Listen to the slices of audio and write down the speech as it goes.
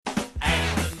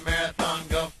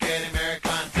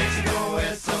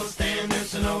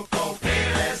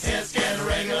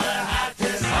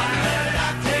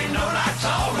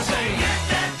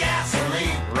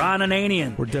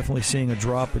Ananian. We're definitely seeing a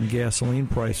drop in gasoline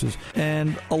prices.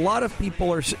 And a lot of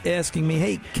people are asking me,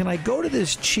 hey, can I go to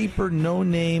this cheaper,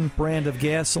 no-name brand of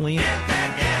gasoline? Get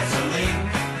that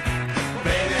gasoline,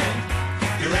 baby.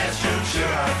 Your ass sure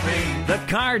are clean. The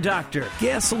Car Doctor.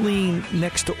 Gasoline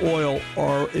next to oil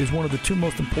is one of the two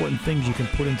most important things you can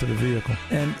put into the vehicle.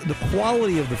 And the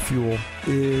quality of the fuel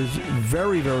is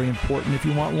very, very important if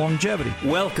you want longevity.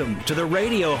 Welcome to the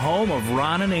radio home of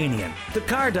Ron Ananian, the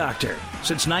Car Doctor.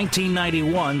 Since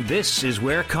 1991, this is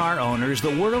where car owners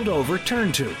the world over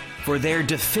turn to for their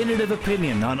definitive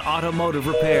opinion on automotive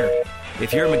repair.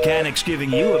 If your mechanic's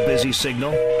giving you a busy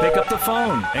signal, pick up the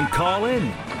phone and call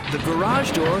in. The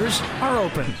garage doors are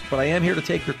open. But I am here to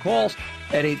take your calls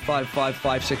at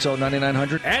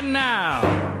 855-560-9900. And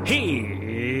now,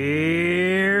 here's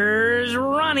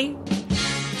Ronnie.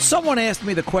 Someone asked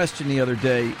me the question the other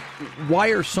day, why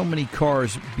are so many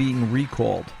cars being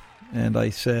recalled? And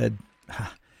I said,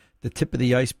 the tip of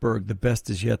the iceberg, the best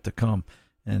is yet to come.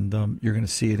 And you're going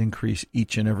to see it increase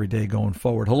each and every day going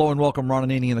forward. Hello and welcome, Ron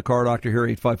Ananian, the Car Doctor here,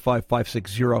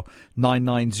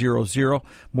 855-560-9900.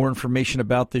 More information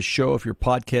about this show. If you're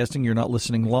podcasting, you're not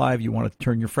listening live, you want to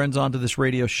turn your friends onto this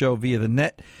radio show via the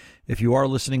net. If you are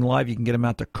listening live, you can get them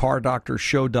out to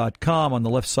cardoctorshow.com. On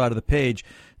the left side of the page,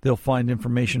 they'll find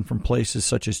information from places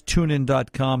such as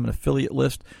tunein.com, an affiliate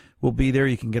list will be there.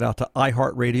 You can get out to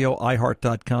iHeartRadio,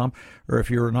 iHeart.com, or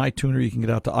if you're an iTuner, you can get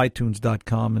out to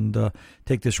iTunes.com and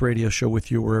take this radio show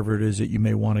with you wherever it is that you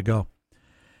may want to go.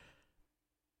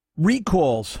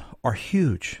 Recalls are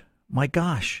huge. My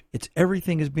gosh,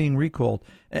 everything is being recalled.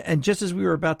 And just as we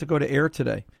were about to go to air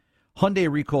today,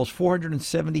 Hyundai recalls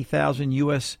 470,000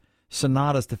 U.S.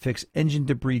 Sonatas to fix engine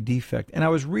debris defect. And I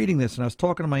was reading this, and I was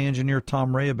talking to my engineer,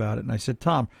 Tom Ray, about it, and I said,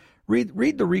 Tom,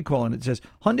 Read the recall, and it says,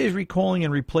 Hyundai is recalling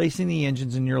and replacing the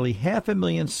engines in nearly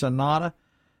 500,000 Sonata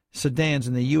sedans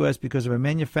in the U.S. because of a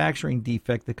manufacturing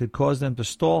defect that could cause them to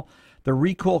stall. The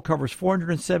recall covers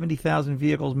 470,000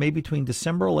 vehicles made between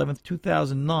December 11th,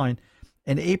 2009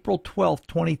 and April 12th,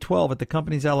 2012 at the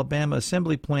company's Alabama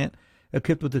assembly plant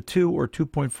equipped with a 2 or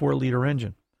 2.4-liter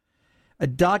engine. A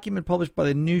document published by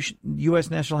the new U.S.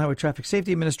 National Highway Traffic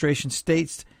Safety Administration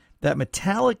states that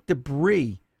metallic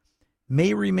debris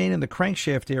may remain in the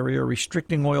crankshaft area,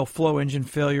 restricting oil flow. Engine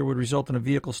failure would result in a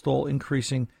vehicle stall,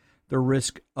 increasing the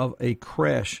risk of a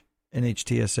crash,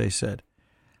 NHTSA said.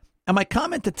 And my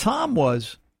comment to Tom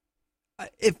was,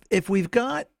 if we've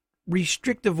got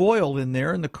restrictive oil in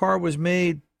there and the car was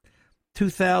made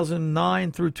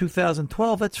 2009 through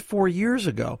 2012, that's 4 years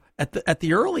ago at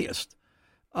the earliest.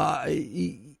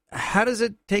 How does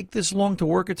it take this long to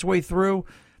work its way through?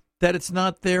 That it's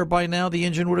not there by now, the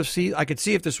engine would have seen. I could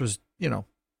see if this was, for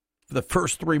the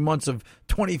first 3 months of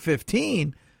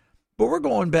 2015, but we're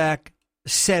going back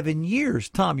 7 years.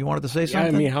 Tom, you wanted to say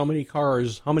something? Yeah, I mean, how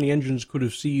many engines could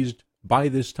have seized by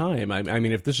this time? I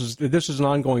mean, if this is an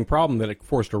ongoing problem that it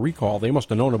forced a recall, they must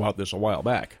have known about this a while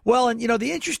back. Well, and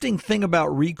the interesting thing about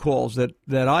recalls that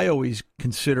I always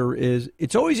consider is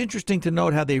it's always interesting to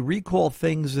note how they recall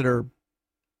things that are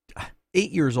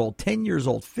 8 years old, 10 years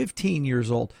old, 15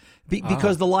 years old,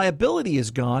 because the liability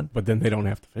is gone. But then they don't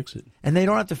have to fix it. And they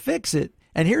don't have to fix it.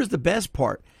 And here's the best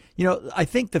part. I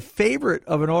think the favorite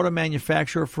of an auto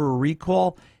manufacturer for a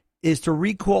recall is to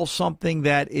recall something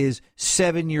that is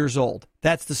 7 years old.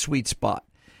 That's the sweet spot.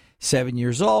 7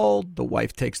 years old, the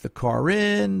wife takes the car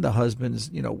in, the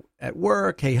husband's, at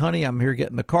work. Hey, honey, I'm here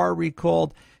getting the car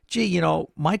recalled. Gee,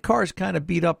 my car's kind of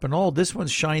beat up and old. This one's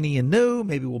shiny and new.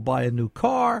 Maybe we'll buy a new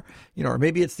car, or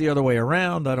maybe it's the other way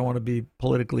around. I don't want to be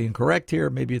politically incorrect here.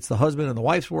 Maybe it's the husband and the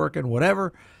wife's working,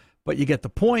 whatever. But you get the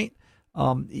point.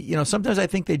 Sometimes I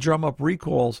think they drum up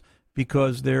recalls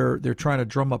because they're trying to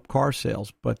drum up car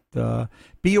sales. But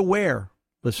be aware,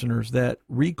 listeners, that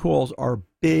recalls are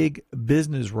big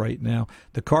business right now.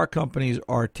 The car companies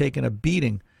are taking a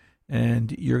beating.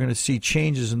 And you're going to see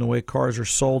changes in the way cars are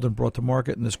sold and brought to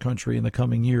market in this country in the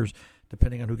coming years,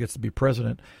 depending on who gets to be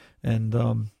president. And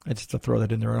I just to throw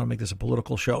that in there. I don't make this a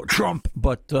political show, Trump,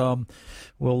 but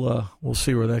we'll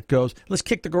see where that goes. Let's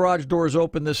kick the garage doors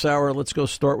open this hour. Let's go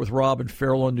start with Rob in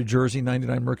Fair Lawn, New Jersey,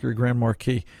 99 Mercury Grand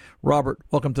Marquis. Robert,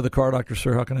 welcome to the Car Doctor,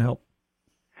 sir. How can I help?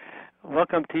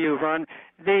 Welcome to you, Ron.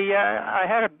 I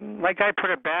had my guy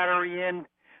put a battery in a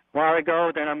while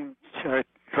ago. Then I'm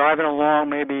driving along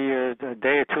maybe a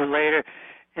day or two later,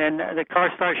 and the car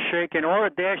starts shaking. All the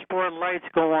dashboard lights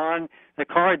go on. The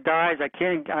car dies. I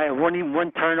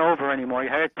wouldn't turn over anymore. He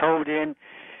had it towed in.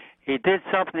 He did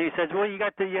something. He says, well, you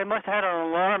must have had an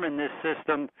alarm in this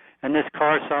system in this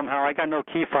car somehow. I got no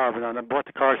key fob on it. I bought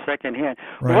the car secondhand.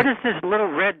 Right. What is this little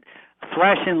red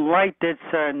flashing light that's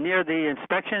near the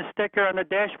inspection sticker on the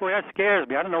dashboard. That scares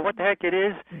me. I don't know what the heck it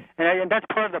is, and that's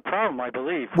part of the problem, I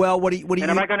believe. Well, what do you? And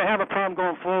am I going to have a problem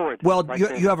going forward? Well, like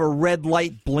you have a red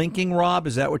light blinking, Rob.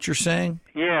 Is that what you're saying?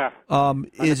 Yeah.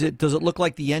 Is it? Does it look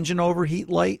like the engine overheat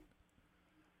light?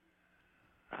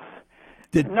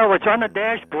 No, it's on the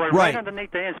dashboard, right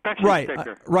underneath the inspection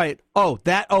sticker. Right.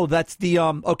 That's the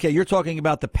Okay, you're talking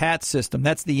about the PAT system.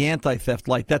 That's the anti-theft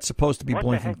light. That's supposed to be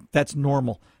blinking. That's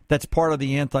normal. That's part of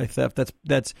the anti-theft.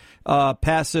 That's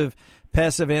passive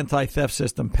anti-theft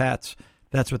system. PATs.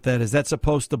 That's what that is. That's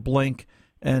supposed to blink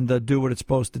and do what it's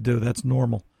supposed to do. That's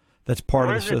normal. That's part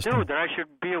of the system. What does it do that I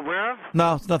should be aware of?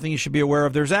 No, it's nothing you should be aware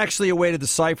of. There's actually a way to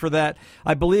decipher that.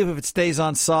 I believe if it stays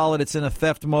on solid, it's in a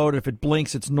theft mode. If it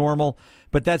blinks, it's normal.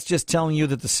 But that's just telling you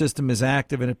that the system is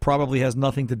active, and it probably has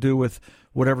nothing to do with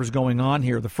whatever's going on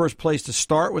here. The first place to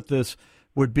start with this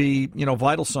would be,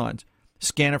 vital signs.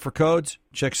 Scan it for codes,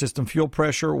 check system fuel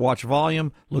pressure, watch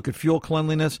volume, look at fuel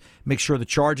cleanliness, make sure the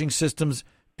charging system's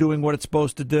doing what it's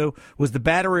supposed to do. Was the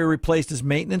battery replaced as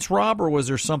maintenance, Rob, or was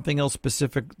there something else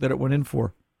specific that it went in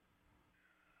for?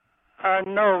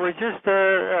 No, it was just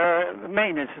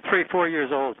maintenance. It's 3-4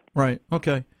 years old. Right.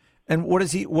 Okay. And what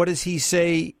does he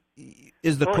say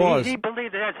is the cause? He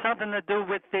believed it had something to do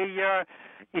with the.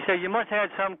 He said you must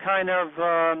have had some kind of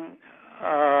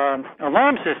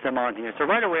alarm system on here. So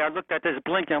right away I looked at this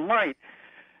blinking light.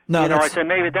 No, I said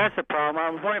maybe that's the problem. I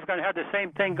was wondering if I'm going to have the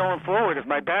same thing going forward if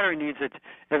my battery needs it,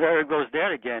 if it goes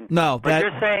dead again. No, but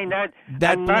you're saying that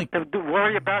I'm not to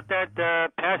worry about that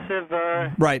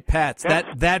passive. Right, Pats.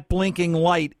 That blinking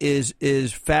light is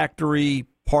factory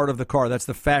part of the car. That's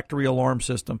the factory alarm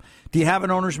system. Do you have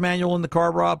an owner's manual in the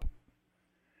car, Rob?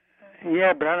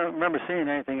 Yeah, but I don't remember seeing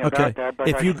anything about that. But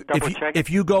if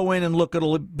you go in and look,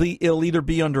 it'll either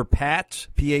be under PATS,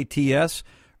 PATS,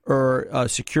 or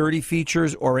security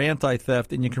features or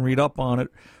anti-theft, and you can read up on it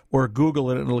or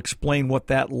Google it, and it'll explain what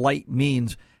that light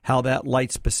means, how that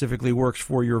light specifically works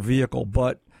for your vehicle.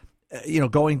 But,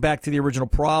 going back to the original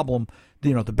problem,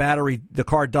 the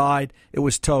car died, it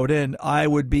was towed in. I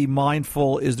would be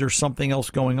mindful, is there something else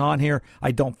going on here?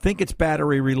 I don't think it's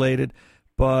battery related.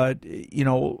 But,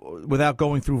 without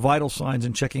going through vital signs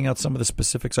and checking out some of the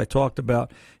specifics I talked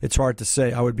about, it's hard to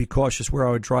say. I would be cautious where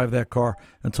I would drive that car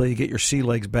until you get your sea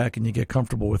legs back and you get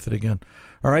comfortable with it again.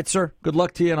 All right, sir. Good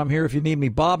luck to you, and I'm here if you need me.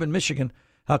 Bob in Michigan,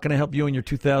 how can I help you in your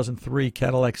 2003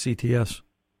 Cadillac CTS?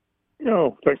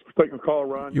 Thanks for taking the call,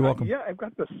 Ron. You're welcome. I've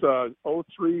got this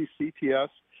 03 CTS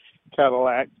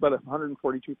Cadillac, about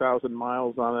 142,000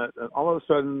 miles on it, and all of a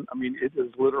sudden, it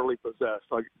is literally possessed.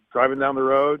 Like driving down the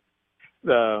road,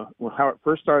 how it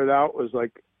first started out was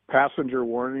like passenger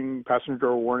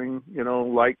door warning,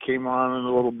 light came on and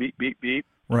a little beep, beep, beep.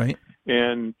 Right.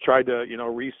 And tried to,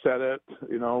 reset it,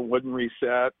 wouldn't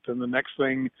reset. And the next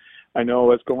thing I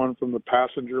know, it's going from the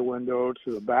passenger window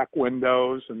to the back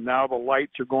windows, and now the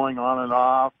lights are going on and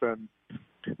off. And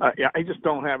I just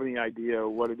don't have any idea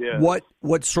what it is.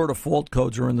 What sort of fault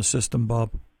codes are in the system,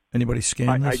 Bob? Anybody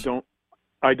scan this?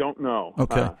 I don't know.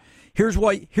 Okay. Here's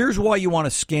why you want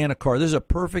to scan a car. This is a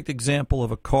perfect example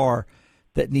of a car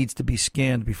that needs to be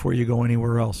scanned before you go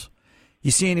anywhere else. You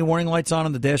see any warning lights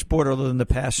on the dashboard other than the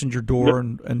passenger door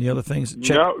and the other things?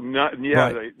 Check. No, not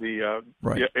yeah. Right.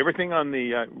 Right. Yeah, everything on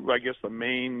the I guess the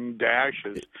main dash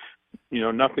is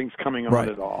nothing's coming on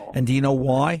at all. And do you know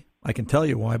why? I can tell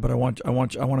you why, but I want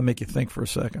to make you think for a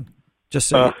second. Just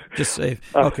say.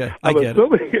 Okay, I get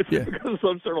it. It's because of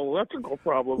some sort of electrical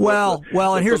problem. Well,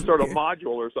 and here's some sort of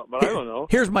module or something. But I don't know.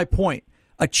 Here's my point: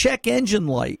 a check engine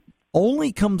light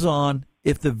only comes on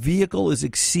if the vehicle is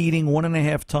exceeding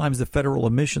 1.5 times the federal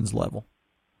emissions level.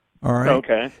 All right.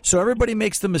 Okay. So everybody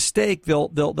makes the mistake.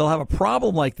 They'll have a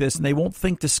problem like this, and they won't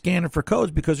think to scan it for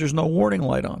codes because there's no warning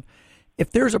light on.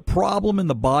 If there's a problem in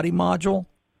the body module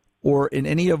or in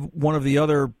any of one of the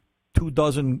other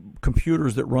 24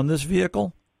 computers that run this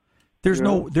vehicle, there's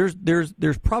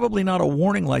probably not a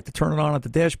warning light to turn it on at the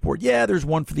dashboard. Yeah, there's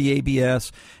one for the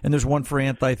ABS, and there's one for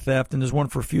anti-theft, and there's one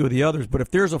for a few of the others. But if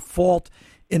there's a fault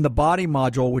in the body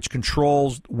module which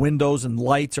controls windows and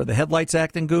lights, are the headlights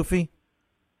acting goofy?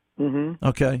 Mm-hmm.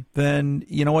 Okay, then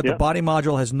you know what? The body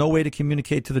module has no way to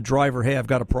communicate to the driver, hey, I've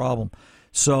got a problem.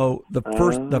 So the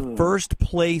first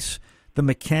place the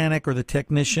mechanic or the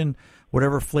technician,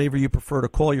 whatever flavor you prefer to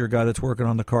call your guy that's working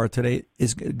on the car today,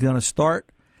 is going to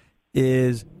start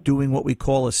is doing what we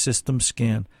call a system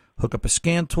scan. Hook up a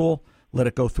scan tool, let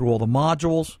it go through all the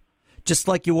modules, just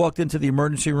like you walked into the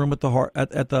emergency room at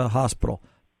the hospital.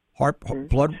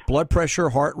 Blood pressure,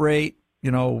 heart rate,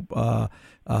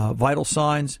 vital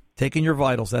signs, taking your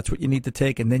vitals. That's what you need to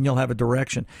take, and then you'll have a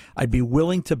direction. I'd be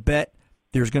willing to bet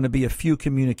There's going to be a few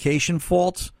communication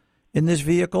faults in this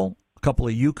vehicle, a couple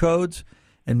of U codes,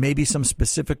 and maybe some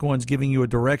specific ones giving you a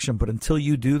direction. But until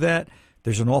you do that,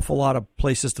 there's an awful lot of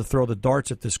places to throw the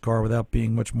darts at this car without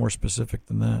being much more specific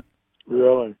than that.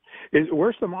 Really?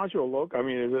 Where's the module located? I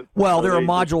mean, is it? Well, there are they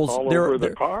modules. all there, over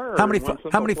there, the car. how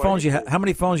many phones you have? How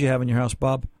many phones you have in your house,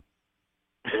 Bob?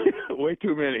 Way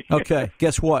too many. Okay,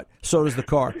 guess what? So does the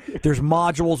car. There's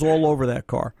modules all over that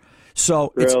car.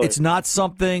 So Really? it's not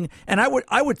something, and I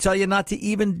would tell you not to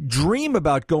even dream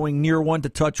about going near one, to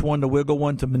touch one, to wiggle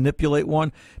one, to manipulate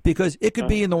one, because it could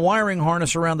be in the wiring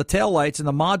harness around the taillights and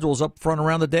the modules up front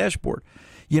around the dashboard.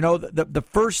 You know, the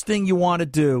first thing you want to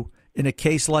do in a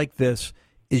case like this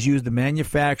is use the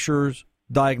manufacturer's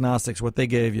diagnostics, what they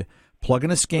gave you. Plug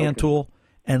in a scan tool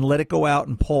and let it go out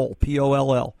and poll,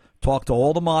 P-O-L-L. Talk to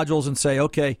all the modules and say,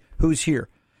 okay, who's here?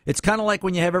 It's kind of like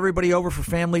when you have everybody over for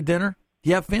family dinner. Do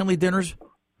you have family dinners,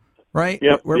 right?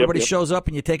 Yep, Where everybody yep. shows up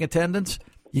and you take attendance?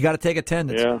 You got to take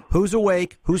attendance. Yeah. Who's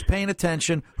awake? Who's paying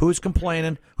attention? Who's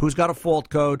complaining? Who's got a fault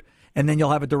code? And then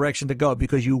you'll have a direction to go,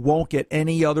 because you won't get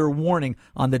any other warning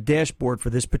on the dashboard for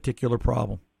this particular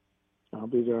problem. I'll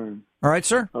be darned. All right,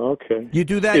 sir? Okay. You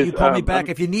do that, you call me back.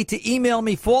 If you need to email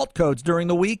me fault codes during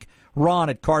the week,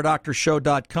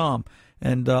 ron@cardoctorshow.com.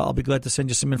 And I'll be glad to send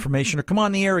you some information. Or come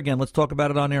on the air again. Let's talk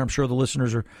about it on air. I'm sure the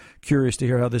listeners are curious to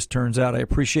hear how this turns out. I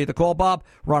appreciate the call, Bob.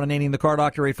 Ron Ananian, the Car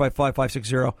Doctor,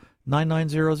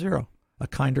 855-560-9900. A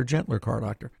kinder, gentler Car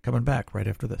Doctor. Coming back right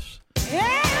after this.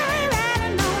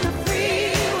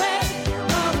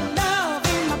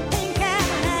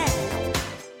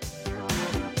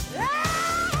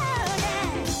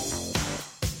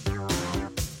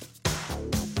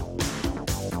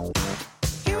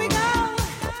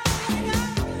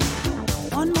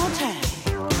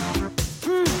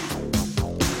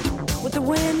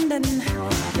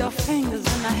 Your fingers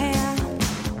in the hair.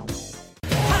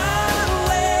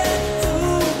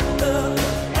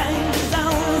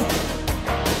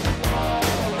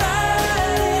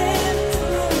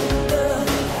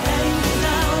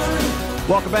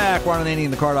 Welcome back, Ron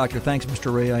Ananian, the Car Doctor. Thanks,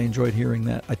 Mr. Ray. I enjoyed hearing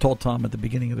that. I told Tom at the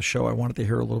beginning of the show I wanted to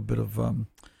hear a little bit of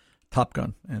Top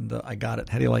Gun, and I got it.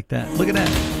 How do you like that? Look at that.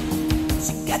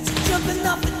 She got you jumping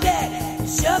off the deck,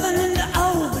 shoving into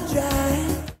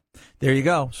overdrive. There you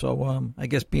go. So I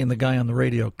guess being the guy on the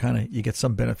radio, kind of you get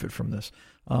some benefit from this.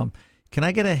 Can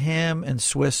I get a ham and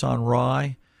Swiss on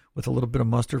rye with a little bit of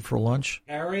mustard for lunch?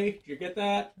 Harry, did you get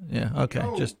that? Yeah, okay.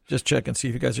 No. Just check and see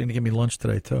if you guys are going to give me lunch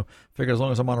today, too. Figure as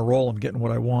long as I'm on a roll, I'm getting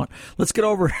what I want. Let's get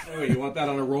over. Oh, you want that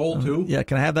on a roll, too? Yeah,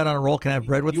 can I have that on a roll? Can I have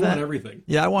bread with you that? Want everything.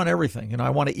 Yeah, I want everything. You know, I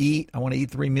want to eat. I want to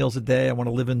eat 3 meals a day. I want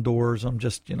to live indoors. I'm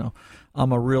just,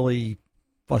 I'm a really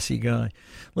fussy guy.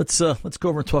 Let's go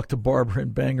over and talk to Barbara in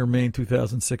Bangor, Maine,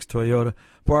 2006 Toyota.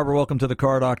 Barbara, welcome to the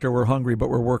Car Doctor. We're hungry, but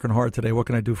we're working hard today. What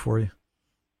can I do for you?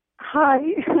 Hi.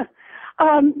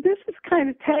 This is kind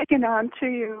of tagging on to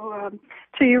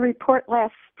your report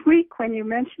last week when you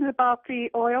mentioned about the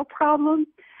oil problem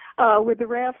with the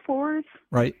RAV4s.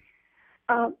 Right.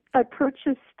 I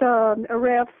purchased a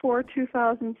RAV4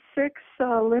 2006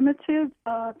 Limited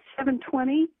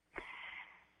 720,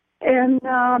 and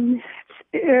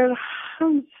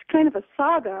it's kind of a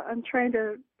saga. I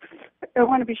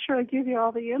want to be sure I give you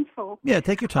all the info. Yeah,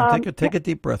 take your time. Take a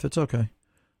deep breath. It's okay.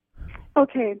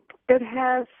 Okay, it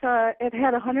had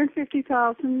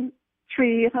 150,000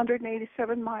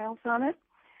 387 miles on it,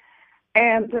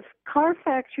 and the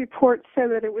Carfax report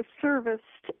said that it was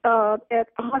serviced at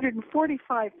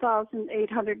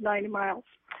 145,890 miles.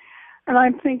 And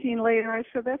I'm thinking later, I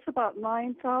said that's about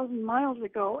 9,000 miles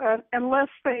ago, and unless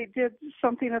they did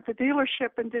something at the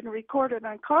dealership and didn't record it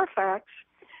on Carfax.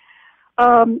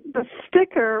 The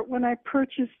sticker when I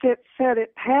purchased it said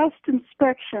it passed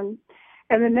inspection.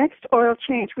 And the next oil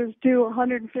change was due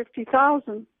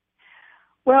 150,000.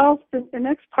 Well, the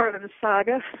next part of the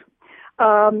saga,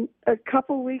 a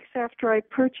couple weeks after I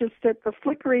purchased it, the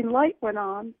flickering light went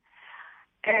on.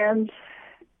 And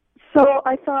so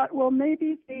I thought, well,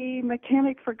 maybe the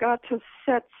mechanic forgot to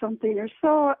set something or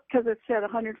so, because it said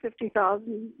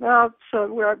 150,000. So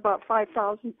we're at about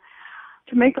 5,000.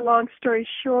 To make a long story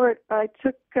short, I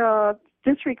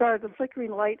disregarded the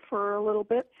flickering light for a little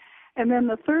bit. And then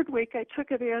the third week, I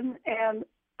took it in, and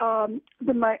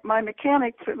my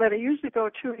mechanic that I usually go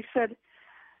to, he said,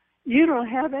 "You don't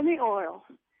have any oil."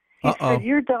 He said,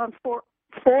 "You're down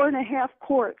 4.5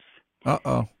 quarts.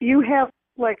 You have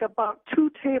like about 2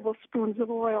 tablespoons of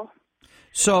oil."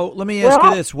 So let me ask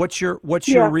you this: what's your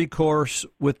recourse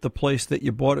with the place that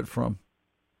you bought it from?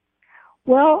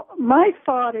 Well, my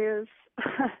thought is,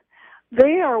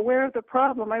 they are aware of the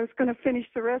problem. I was going to finish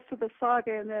the rest of the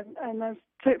saga, and I was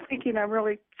thinking I'm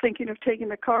really thinking of taking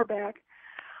the car back.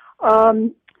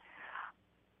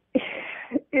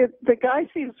 The guy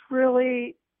seems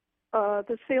really,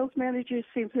 the sales manager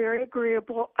seems very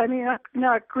agreeable. I mean,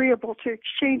 not agreeable to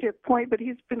exchange at point, but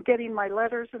he's been getting my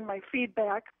letters and my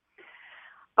feedback.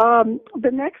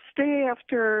 The next day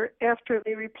after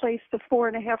they replaced the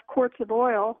 4.5 quarts of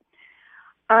oil,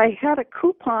 I had a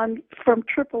coupon from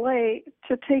AAA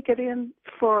to take it in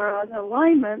for an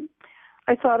alignment.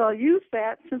 I thought I'll use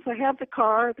that since I have the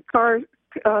car. The car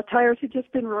tires had just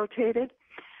been rotated.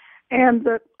 And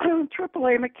the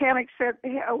AAA mechanic said,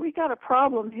 hey, we got a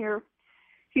problem here.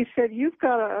 He said, you've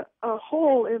got a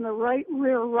hole in the right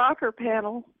rear rocker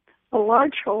panel, a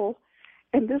large hole,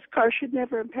 and this car should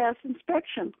never have passed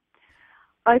inspection.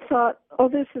 I thought, oh,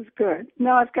 this is good.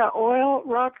 Now I've got oil,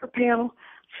 rocker panel.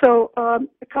 So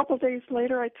a couple of days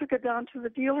later, I took it down to the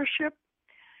dealership,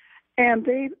 and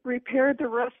they repaired the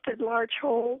rusted large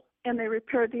hole, and they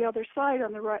repaired the other side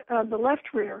on the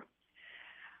left rear.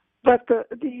 But the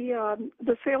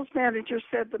sales manager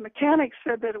said, the mechanic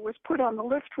said that it was put on the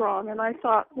lift wrong, and I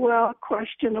thought, well,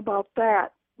 question about that.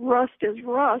 Rust is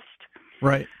rust.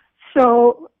 Right.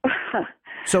 So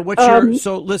what's your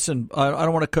so listen, I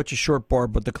don't want to cut you short,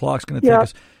 Barb, but the clock's going to take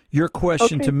us. Your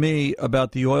question to me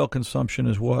about the oil consumption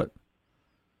is what?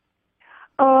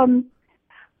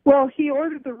 Well, he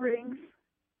ordered the rings.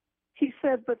 He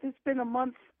said, but it's been a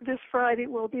month. This Friday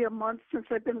will be a month since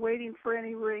I've been waiting for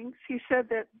any rings. He said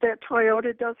that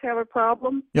Toyota does have a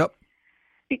problem. Yep.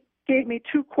 He gave me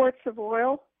 2 quarts of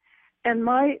oil, and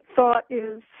my thought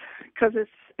is, because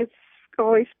it's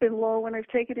always been low when I've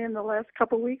taken it in the last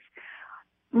couple of weeks,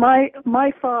 my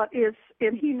thought is,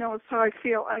 and he knows how I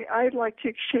feel, I'd like to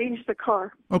exchange the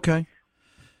car. Okay.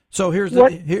 So here's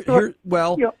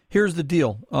here's the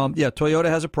deal. Toyota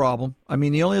has a problem. I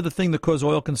mean, the only other thing that causes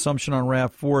oil consumption on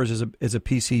RAV4 is a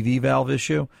PCV valve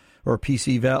issue or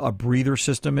a breather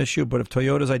system issue. But if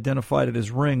Toyota's identified it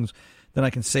as rings, then I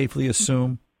can safely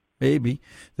assume maybe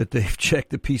that they've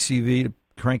checked the PCV, the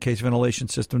crankcase ventilation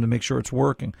system, to make sure it's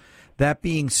working. That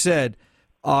being said,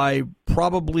 I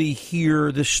probably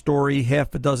hear this story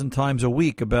half a dozen times a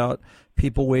week about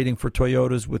people waiting for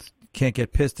Toyotas with can't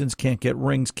get pistons, can't get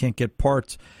rings, can't get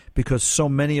parts, because so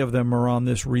many of them are on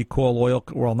this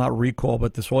not recall,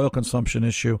 but this oil consumption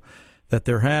issue that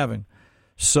they're having.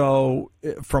 So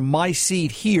from my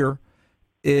seat here,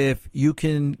 if you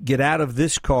can get out of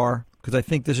this car, because I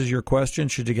think this is your question,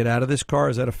 should you get out of this car?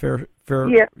 Is that a fair?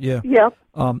 Yeah.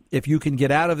 If you can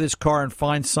get out of this car and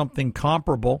find something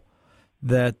comparable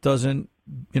that doesn't,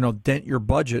 dent your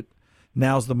budget,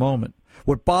 now's the moment.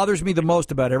 What bothers me the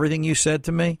most about everything you said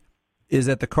to me is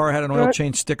that the car had an oil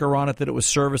change sticker on it that it was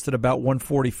serviced at about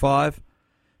 145.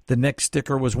 The next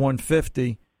sticker was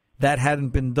 150. That hadn't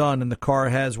been done, and the car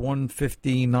has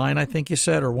 159, I think you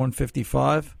said, or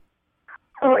 155.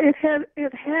 Oh, it had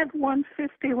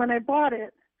 150 when I bought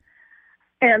it,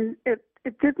 and it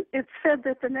said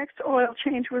that the next oil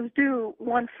change was due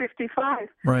 155.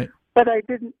 Right. But I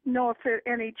didn't know if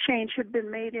any change had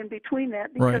been made in between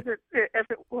that because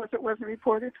it wasn't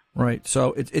reported. Right.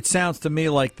 So it sounds to me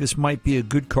like this might be a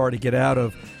good car to get out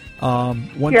of.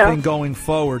 One thing going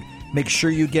forward, make sure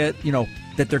you get,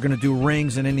 that they're going to do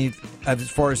rings and as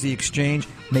far as the exchange,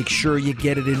 make sure you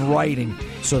get it in writing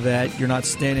so that you're not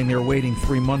standing there waiting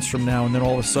 3 months from now and then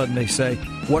all of a sudden they say,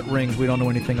 what rings? We don't know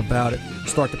anything about it.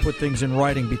 Start to put things in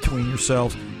writing between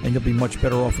yourselves and you'll be much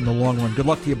better off in the long run. Good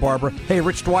luck to you, Barbara. Hey,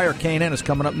 Rich Dwyer, K&N, is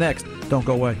coming up next. Don't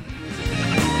go away.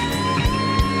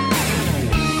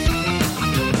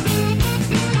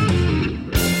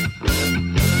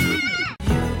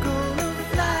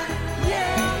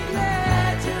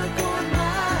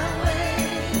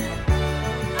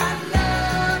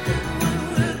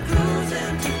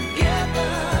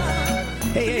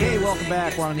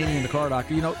 Back, Ron Ananian, the Car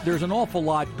Doctor. There's an awful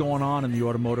lot going on in the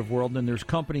automotive world, and there's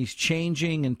companies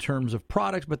changing in terms of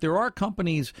products, but there are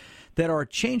companies that are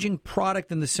changing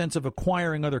product in the sense of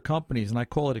acquiring other companies, and I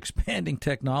call it expanding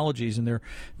technologies. And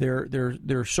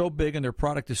they're so big, and their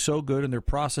product is so good, and their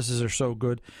processes are so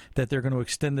good that they're going to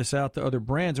extend this out to other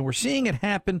brands. And we're seeing it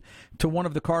happen to one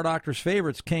of the Car Doctor's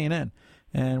favorites, K&N.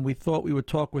 And we thought we would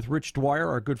talk with Rich Dwyer,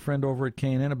 our good friend over at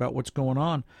K&N, about what's going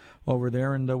on over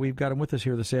there. And we've got him with us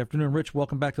here this afternoon. Rich,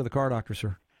 welcome back to the Car Doctor,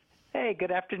 sir. Hey, good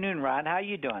afternoon, Ron. How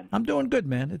you doing? I'm doing good,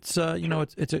 man. It's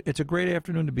it's a great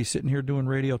afternoon to be sitting here doing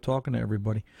radio, talking to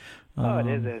everybody. It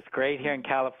is. It's great here in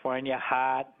California.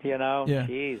 Hot, Yeah.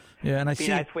 Jeez. Yeah, and It'd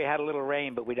be nice if we had a little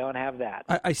rain, but we don't have that.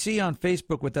 I see on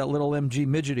Facebook with that little MG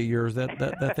midget of yours,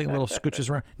 that thing little scooches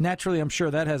around. Naturally, I'm sure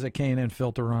that has a K&N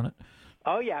filter on it.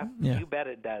 Oh, yeah. Yeah. You bet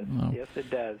it does. Oh. Yes, it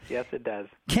does. Yes, it does.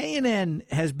 K&N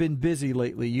has been busy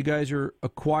lately. You guys are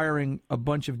acquiring a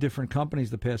bunch of different companies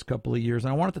the past couple of years.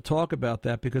 And I wanted to talk about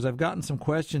that because I've gotten some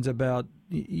questions about,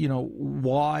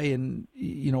 why and,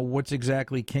 what's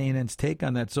exactly K&N's take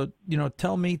on that. So,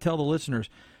 tell the listeners,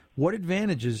 what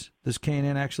advantages does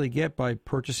K&N actually get by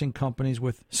purchasing companies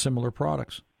with similar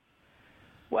products?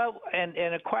 Well, and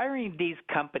acquiring these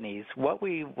companies, what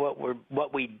we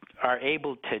are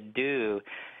able to do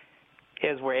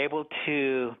is we're able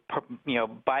to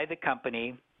buy the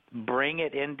company, bring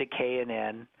it into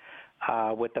K&N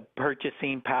with the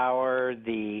purchasing power,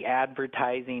 the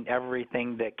advertising,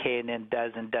 everything that K&N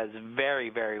does and does very,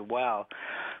 very well.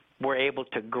 We're able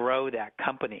to grow that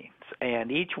company.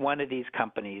 And each one of these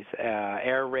companies,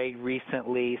 Air Raid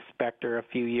recently, Spectre a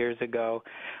few years ago,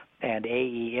 and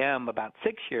AEM about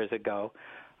 6 years ago,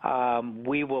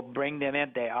 we will bring them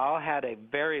in. They all had a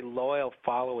very loyal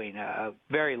following, a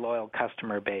very loyal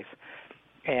customer base.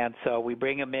 And so we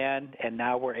bring them in, and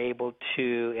now we're able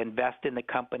to invest in the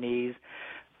companies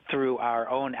through our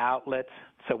own outlets.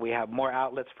 So we have more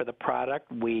outlets for the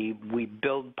product. We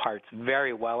build parts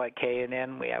very well at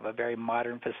K&N. We have a very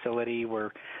modern facility.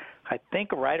 We're, I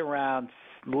think, right around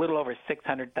a little over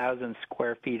 600,000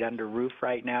 square feet under roof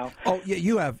right now. Oh, yeah,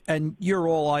 you have, and you're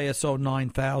all ISO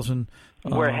 9000.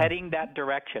 We're heading that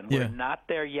direction. Yeah. We're not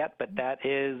there yet, but that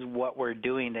is what we're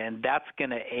doing, and that's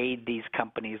going to aid these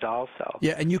companies also.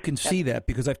 Yeah, and you can see that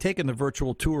because I've taken the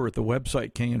virtual tour at the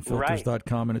website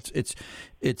knfilters.com, and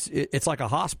it's like a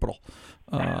hospital.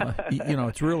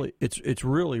 It's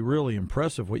really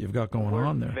impressive what you've got going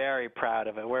on there. We're very proud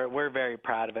of it. We're very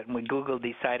proud of it. And when Google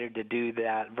decided to do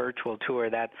that virtual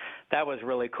tour, that was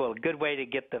really cool. A good way to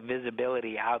get the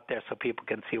visibility out there so people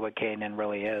can see what K&N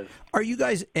really is. Are you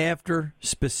guys after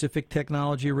specific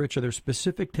technology, Rich? Are there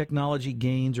specific technology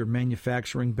gains or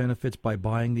manufacturing benefits by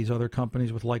buying these other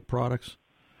companies with like products?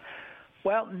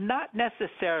 Well, not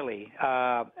necessarily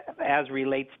as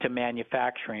relates to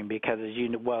manufacturing, because as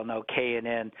you well know,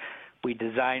 K&N, we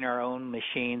design our own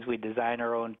machines, we design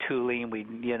our own tooling,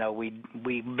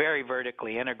 we very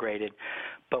vertically integrated.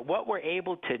 But what we're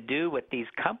able to do with these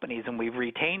companies, and we've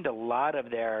retained a lot of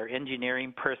their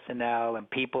engineering personnel and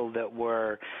people that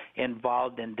were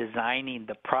involved in designing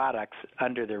the products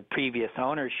under their previous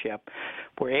ownership,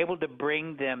 we're able to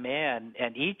bring them in,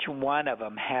 and each one of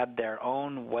them had their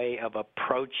own way of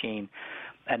approaching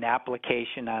an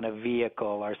application on a vehicle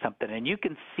or something. And you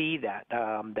can see that.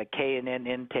 The K&N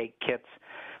intake kits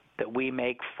that we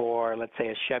make for, let's say,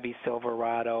 a Chevy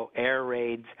Silverado, Air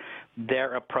Raids,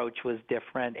 their approach was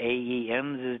different.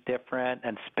 AEM's is different,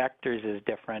 and Spectre's is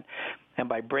different. And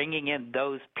by bringing in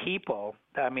those people,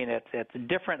 I mean, it's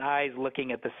different eyes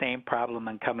looking at the same problem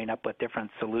and coming up with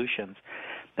different solutions.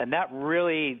 And that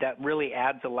really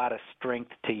adds a lot of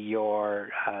strength to your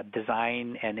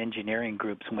design and engineering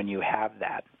groups when you have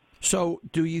that. So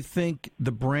do you think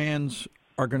the brands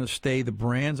are going to stay the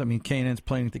brands? I mean, K&N's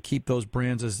planning to keep those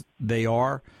brands as they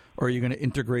are, or are you going to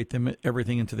integrate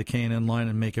everything into the K&N line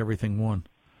and make everything one?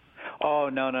 Oh,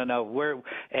 no.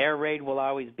 Air Raid will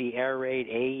always be Air Raid,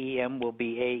 AEM will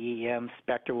be AEM,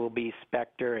 Spectre will be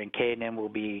Spectre, and K&N will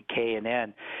be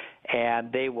K&N.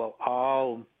 And they will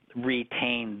all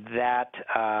retain that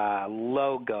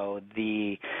logo,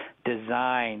 the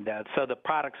design. So the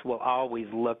products will always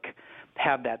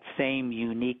have that same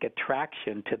unique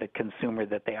attraction to the consumer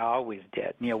that they always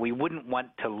did. We wouldn't want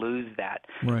to lose that,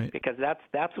 right? Because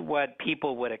that's what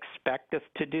people would expect us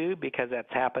to do, because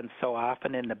that's happened so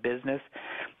often in the business.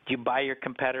 You buy your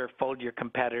competitor, fold your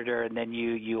competitor, and then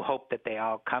you hope that they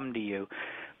all come to you.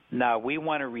 No, we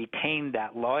want to retain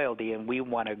that loyalty, and we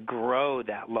want to grow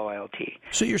that loyalty.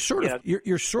 So you're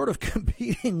sort of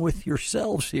competing with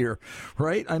yourselves here,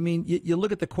 right? I mean, you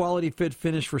look at the quality, fit,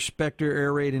 finish for Spectre,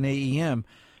 Air Raid, and AEM,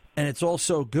 and it's all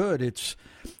so good. It's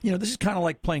this is kind of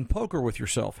like playing poker with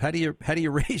yourself. How do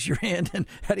you raise your hand, and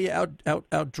how do you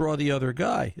outdraw the other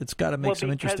guy? It's got to make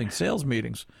some interesting sales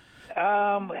meetings.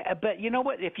 But you know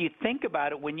what? If you think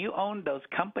about it, when you own those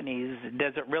companies,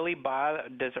 does it really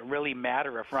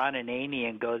matter if Ron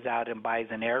Ananian goes out and buys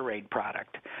an Air Raid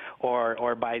product,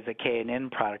 or buys a K&N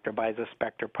product, or buys a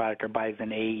Spectre product, or buys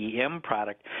an AEM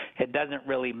product? It doesn't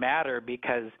really matter,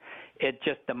 because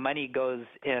the money goes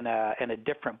in a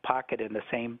different pocket in the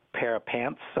same pair of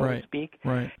pants, so to speak.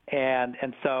 Right. And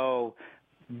so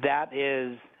that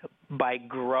is, by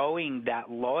growing that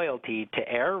loyalty to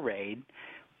Air Raid,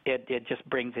 it just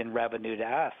brings in revenue to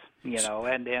us,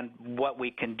 and what we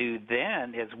can do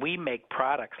then is we make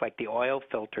products like the oil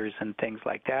filters and things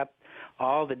like that.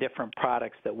 all the different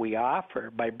products that we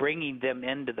offer, by bringing them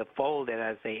into the fold, and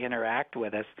as they interact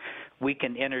with us, we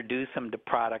can introduce them to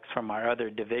products from our other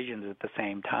divisions at the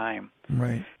same time.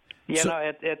 Right. It's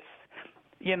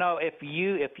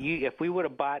if we would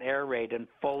have bought Air Raid and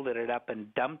folded it up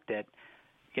and dumped it,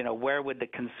 where would the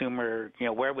consumer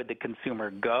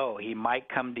go? He might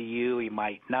come to you, he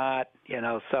might not,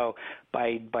 so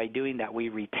by doing that, we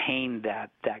retain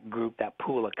that group, that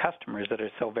pool of customers that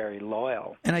are so very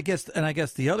loyal. And I guess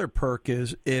the other perk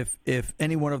is if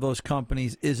any one of those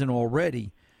companies isn't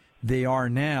already, they are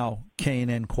now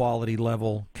K&N quality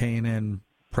level, K&N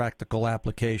practical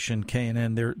application,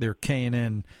 K&N, they're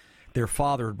K&N, they're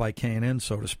fathered by K&N,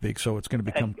 so to speak, so it's going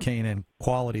to become K&N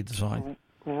quality design.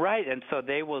 Right, and so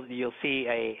you'll see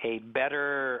a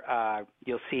better,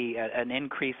 you'll see an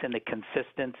increase in the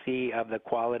consistency of the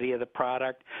quality of the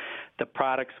product. The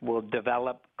products will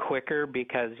develop quicker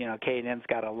because, K&N's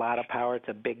got a lot of power. It's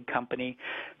a big company,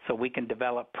 so we can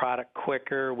develop product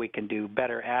quicker. We can do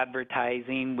better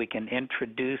advertising. We can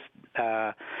introduce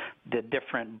the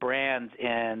different brands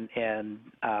in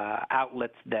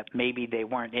outlets that maybe they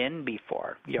weren't in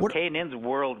before. K&N's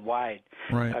worldwide.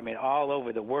 Right. I mean, all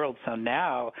over the world. So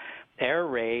now Air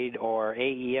Raid or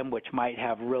AEM, which might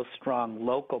have real strong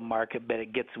local market, but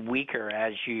it gets weaker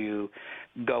as you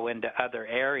go into other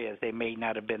areas. They may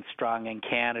not have been strong in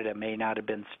Canada, may not have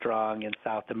been strong in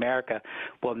South America.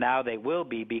 Well, now they will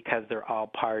be because they're all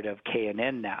part of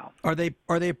K&N now. Are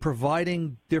they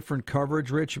providing different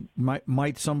coverage, Rich?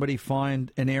 Might somebody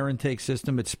find an air intake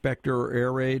system at Spectre or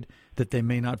Air Raid that they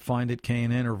may not find at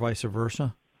K&N or vice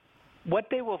versa? What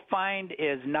they will find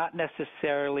is not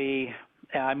necessarily,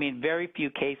 very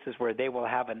few cases where they will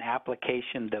have an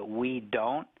application that we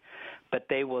don't, but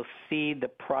they will see the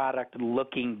product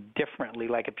looking differently.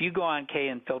 Like if you go on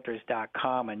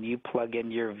knfilters.com and you plug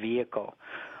in your vehicle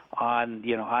on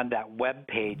that web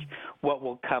page, what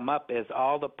will come up is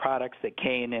all the products that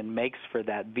K&N makes for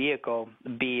that vehicle,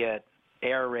 be it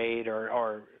Air Raid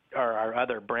or our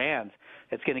other brands.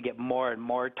 It's going to get more and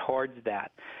more towards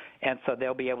that. And so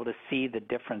they'll be able to see the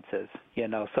differences,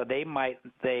 So they might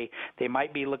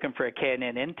be looking for a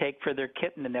K&N intake for their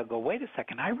kit, and then they'll go, wait a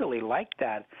second, I really like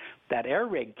that Air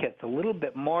Raid kit's a little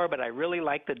bit more, but I really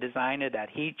like the design of that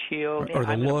heat shield. Or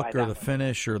the look or the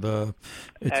finish or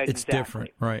it's different.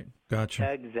 Right.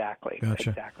 Gotcha. Exactly.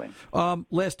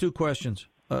 Last two questions.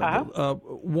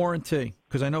 Warranty,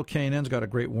 because I know K&N's got a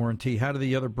great warranty. How do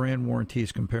the other brand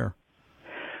warranties compare?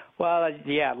 Well,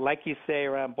 like you say,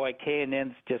 boy,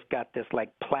 K&N's just got this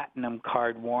like platinum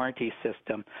card warranty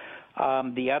system.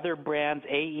 The other brands,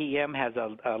 AEM has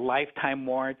a lifetime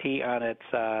warranty on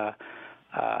its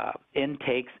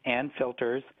intakes and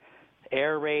filters.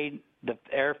 Air Raid, the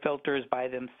air filters by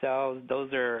themselves,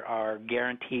 those are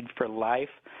guaranteed for life.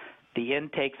 The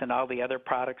intakes and all the other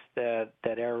products that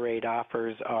Air Raid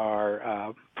offers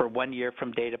are for 1 year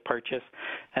from date of purchase,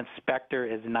 and Spectre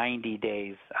is 90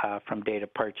 days from date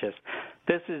of purchase.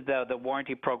 This is the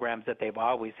warranty programs that they've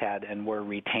always had, and we're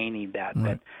retaining that. Right.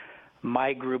 But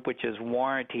my group, which is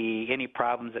warranty, any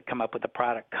problems that come up with the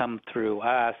product come through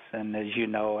us, and as you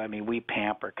know, we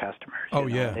pamper customers.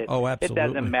 Absolutely. It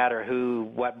doesn't matter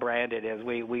what brand it is.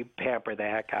 We pamper the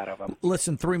heck out of them.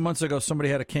 Listen, 3 months ago, somebody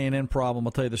had a K&N problem.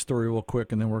 I'll tell you the story real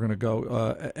quick, and then we're going to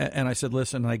go. And I said,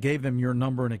 listen, I gave them your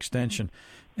number and extension,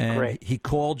 and Great. He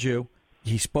called you,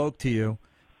 he spoke to you,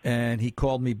 and he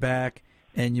called me back,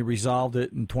 and you resolved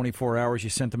it in 24 hours. You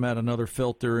sent him out another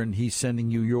filter, and he's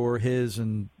sending you his,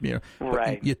 and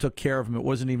right. You took care of him. It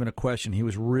wasn't even a question. He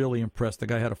was really impressed. The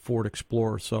guy had a Ford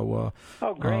Explorer, so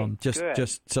great. Good.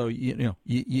 just so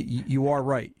you are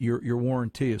right. Your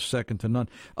warranty is second to none.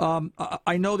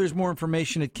 I know there's more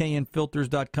information at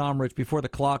knfilters.com, Rich. Before the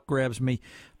clock grabs me,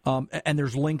 and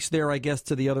there's links there, I guess,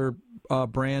 to the other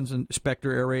brands and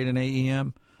Spectre, Air Raid, and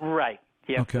AEM. Right.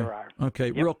 Yes, okay. there are.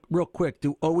 Okay. Yep. Real quick.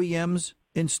 Do OEMs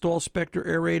install Spectre,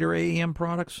 Air Raid, or AEM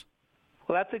products?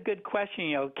 Well, that's a good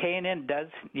question. K&N does,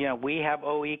 we have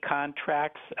OE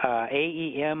contracts.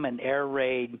 AEM and Air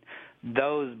Raid,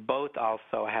 those both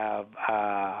also have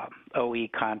OE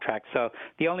contracts. So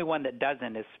the only one that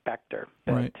doesn't is Spectre.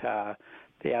 But, right.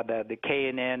 The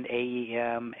K&N,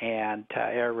 AEM, and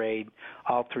Air Raid,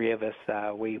 all three of us,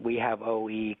 we have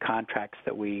OE contracts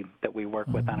that we work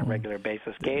with on a regular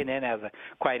basis. K&N has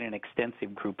quite an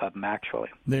extensive group of them, actually.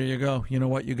 There you go. You know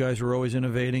what? You guys are always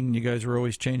innovating. You guys are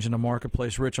always changing the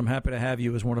marketplace. Rich, I'm happy to have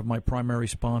you as one of my primary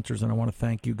sponsors, and I want to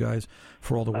thank you guys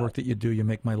for all the work that you do. You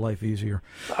make my life easier.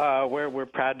 We're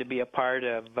proud to be a part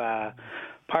of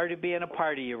part of being a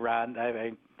part of you, Ron.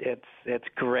 It's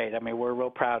great. I mean, we're real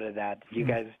proud of that. You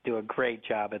guys do a great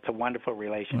job. It's a wonderful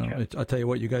relationship. Well, I'll tell you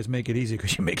what, you guys make it easy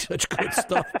because you make such good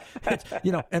stuff.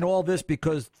 And all this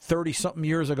because 30-something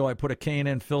years ago I put a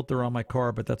K&N filter on my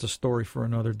car, but that's a story for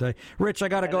another day. Rich, I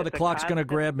got to go. The clock's going to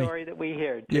grab me. Story that we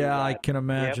hear. Yeah, I can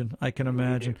imagine. Yep. I can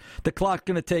imagine. The clock's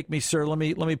going to take me, sir. Let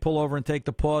me pull over and take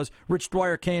the pause. Rich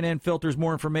Dwyer, K&N Filters.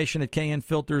 More information at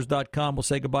knfilters.com. We'll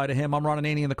say goodbye to him. I'm Ron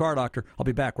Ananian, the Car Doctor. I'll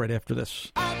be back right after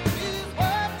this.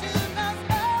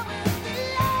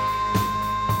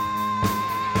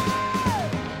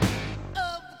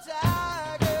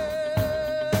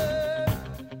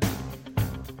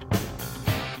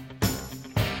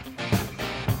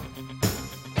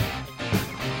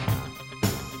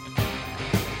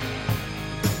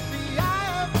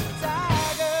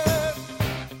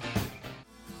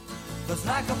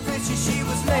 Like a picture, she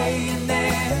was laying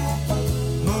there,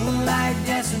 moonlight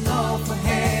dancing off her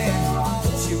hair.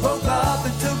 She woke up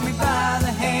and took me by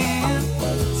the hand.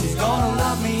 She's gonna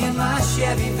love me in my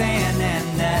Chevy van,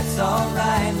 and that's all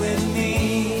right with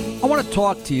me. I want to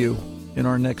talk to you in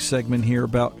our next segment here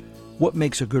about what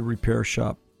makes a good repair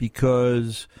shop,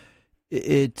 because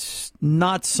it's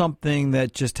not something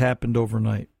that just happened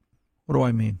overnight. What do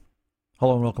I mean?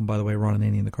 Hello and welcome, by the way, Ron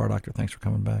Ananian, the Car Doctor. Thanks for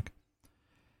coming back.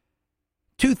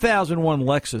 2001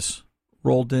 Lexus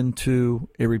rolled into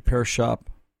a repair shop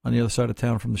on the other side of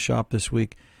town from the shop this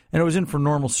week, and it was in for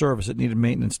normal service. It needed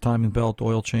maintenance, timing belt,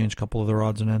 oil change, a couple of their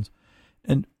odds and ends.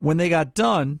 And when they got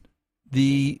done,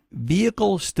 the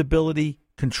vehicle stability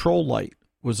control light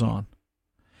was on.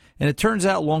 And it turns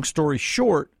out, long story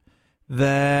short,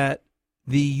 that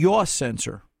the yaw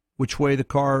sensor, which way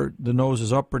the nose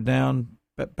is up or down,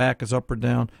 back is up or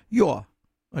down, yaw,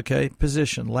 okay,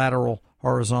 position, lateral,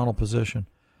 horizontal position.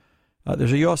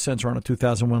 There's a yaw sensor on a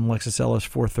 2001 Lexus LS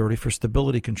 430 for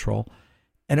stability control,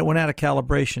 and it went out of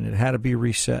calibration. It had to be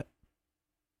reset.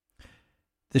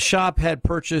 The shop had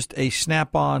purchased a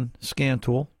Snap-on scan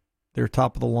tool, their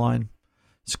top-of-the-line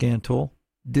scan tool.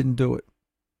 Didn't do it.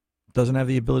 Doesn't have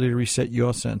the ability to reset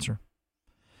yaw sensor.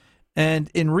 And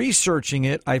in researching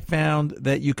it, I found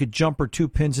that you could jumper 2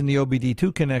 pins in the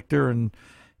OBD2 connector, and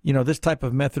this type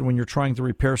of method when you're trying to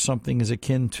repair something is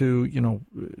akin to,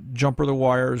 jumper the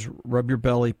wires, rub your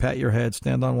belly, pat your head,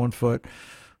 stand on one foot,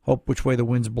 hope which way the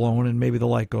wind's blowing, and maybe the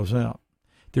light goes out.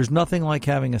 There's nothing like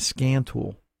having a scan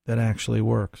tool that actually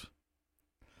works.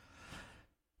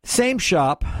 Same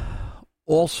shop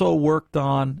also worked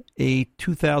on a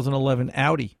 2011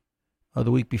 Audi the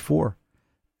week before,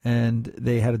 and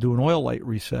they had to do an oil light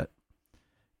reset,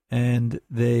 and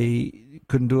they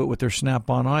couldn't do it with their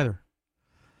Snap-on either.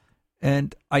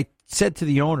 And I said to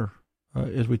the owner,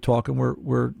 as we talk, and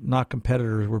we're not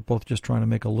competitors, we're both just trying to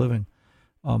make a living,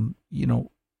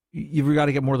 you've got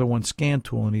to get more than one scan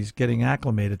tool, and he's getting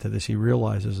acclimated to this. He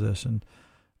realizes this. And,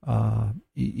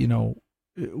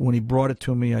 when he brought it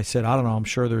to me, I said, I don't know, I'm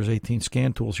sure there's 18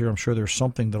 scan tools here. I'm sure there's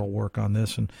something that'll work on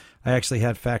this. And I actually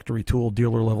had factory tool,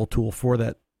 dealer-level tool for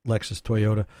that Lexus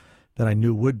Toyota that I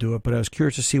knew would do it, but I was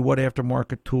curious to see what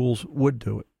aftermarket tools would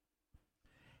do it.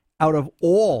 Out of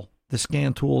all the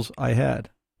scan tools I had,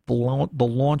 the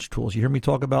launch tools. You hear me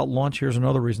talk about launch? Here's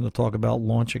another reason to talk about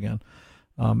launch again.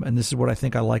 And this is what I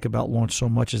think I like about launch so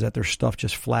much, is that their stuff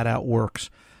just flat out works.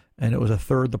 And it was a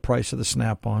third the price of the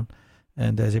Snap-on.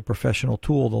 And as a professional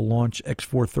tool, the Launch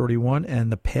X431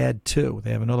 and the Pad 2,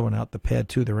 they have another one out, the Pad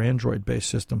 2, their Android-based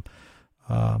system,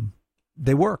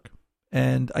 they work.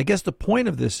 And I guess the point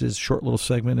of this short little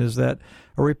segment is that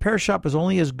a repair shop is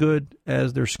only as good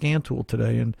as their scan tool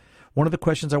today. And one of the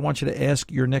questions I want you to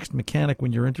ask your next mechanic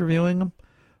when you're interviewing them,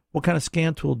 what kind of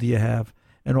scan tool do you have?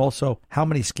 And also, how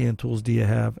many scan tools do you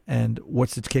have? And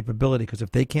what's its capability? Because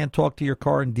if they can't talk to your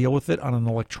car and deal with it on an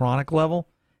electronic level,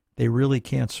 they really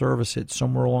can't service it.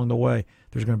 Somewhere along the way,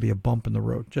 there's going to be a bump in the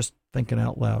road. Just thinking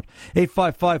out loud.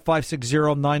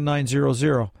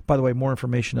 855-560-9900. By the way, more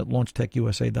information at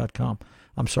LaunchTechUSA.com.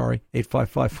 I'm sorry,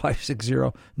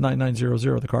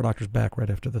 855-560-9900. The Car Doctor's back right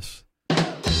after this.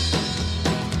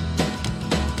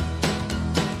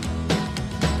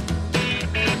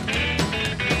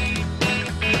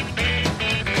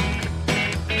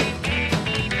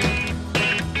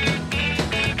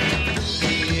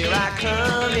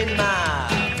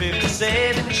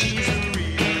 She's a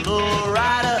real low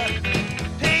rider.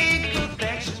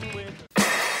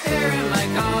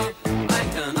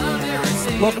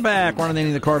 Welcome back. Ron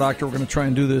Ananian, the Car Doctor. We're going to try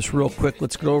and do this real quick.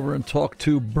 Let's go over and talk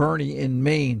to Bernie in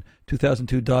Maine,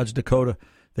 2002 Dodge Dakota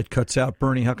that cuts out.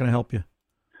 Bernie, how can I help you?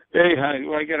 Hey, hi.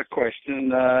 Well, I got a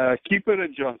question. Keep it or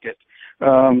junk it.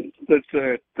 That's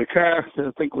the car I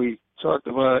think we talked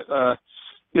about.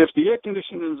 if the air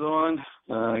conditioning is on,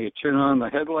 you turn on the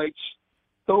headlights,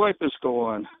 the wipers go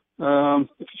on. If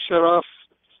you shut off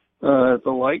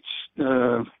the lights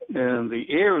and the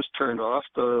air is turned off,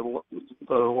 the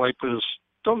wipers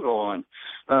don't go on.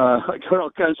 I got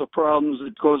all kinds of problems.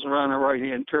 It goes around a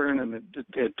right-hand turn and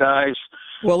it dies.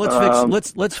 Well,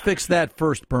 let's fix that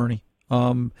first, Bernie.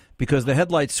 Because the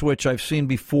headlight switch I've seen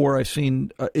before. I've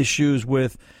seen issues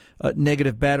with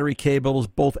negative battery cables,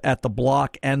 both at the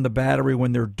block and the battery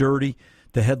when they're dirty.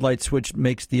 The headlight switch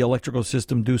makes the electrical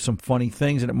system do some funny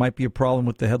things, and it might be a problem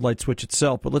with the headlight switch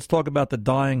itself. But let's talk about the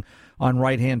dying on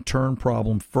right-hand turn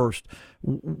problem first.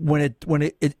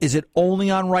 Is it only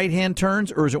on right-hand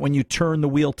turns, or is it when you turn the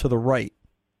wheel to the right?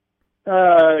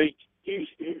 That's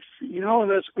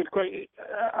a good question.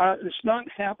 It's not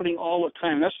happening all the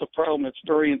time. That's the problem. It's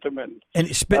very intermittent.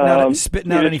 And spitting out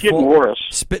any getting worse.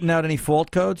 Spitting out any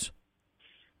fault codes?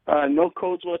 No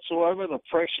codes whatsoever. The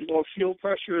fuel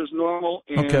pressure is normal.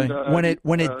 And, okay.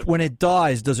 When it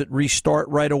dies, does it restart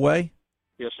right away?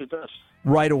 Yes, it does.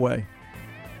 Right away.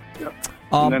 Yep.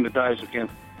 And then it dies again.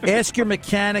 Ask your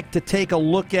mechanic to take a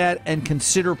look at and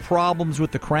consider problems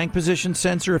with the crank position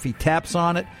sensor. If he taps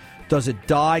on it, does it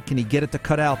die? Can he get it to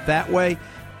cut out that way?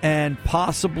 And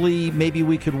possibly, maybe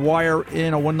we could wire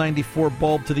in a 194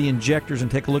 bulb to the injectors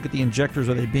and take a look at the injectors.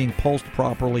 Are they being pulsed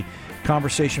properly?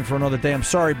 Conversation for another day. I'm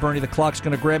sorry, Bernie, the clock's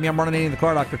going to grab me. I'm running into the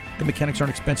car doctor. The mechanics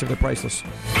aren't expensive. They're priceless.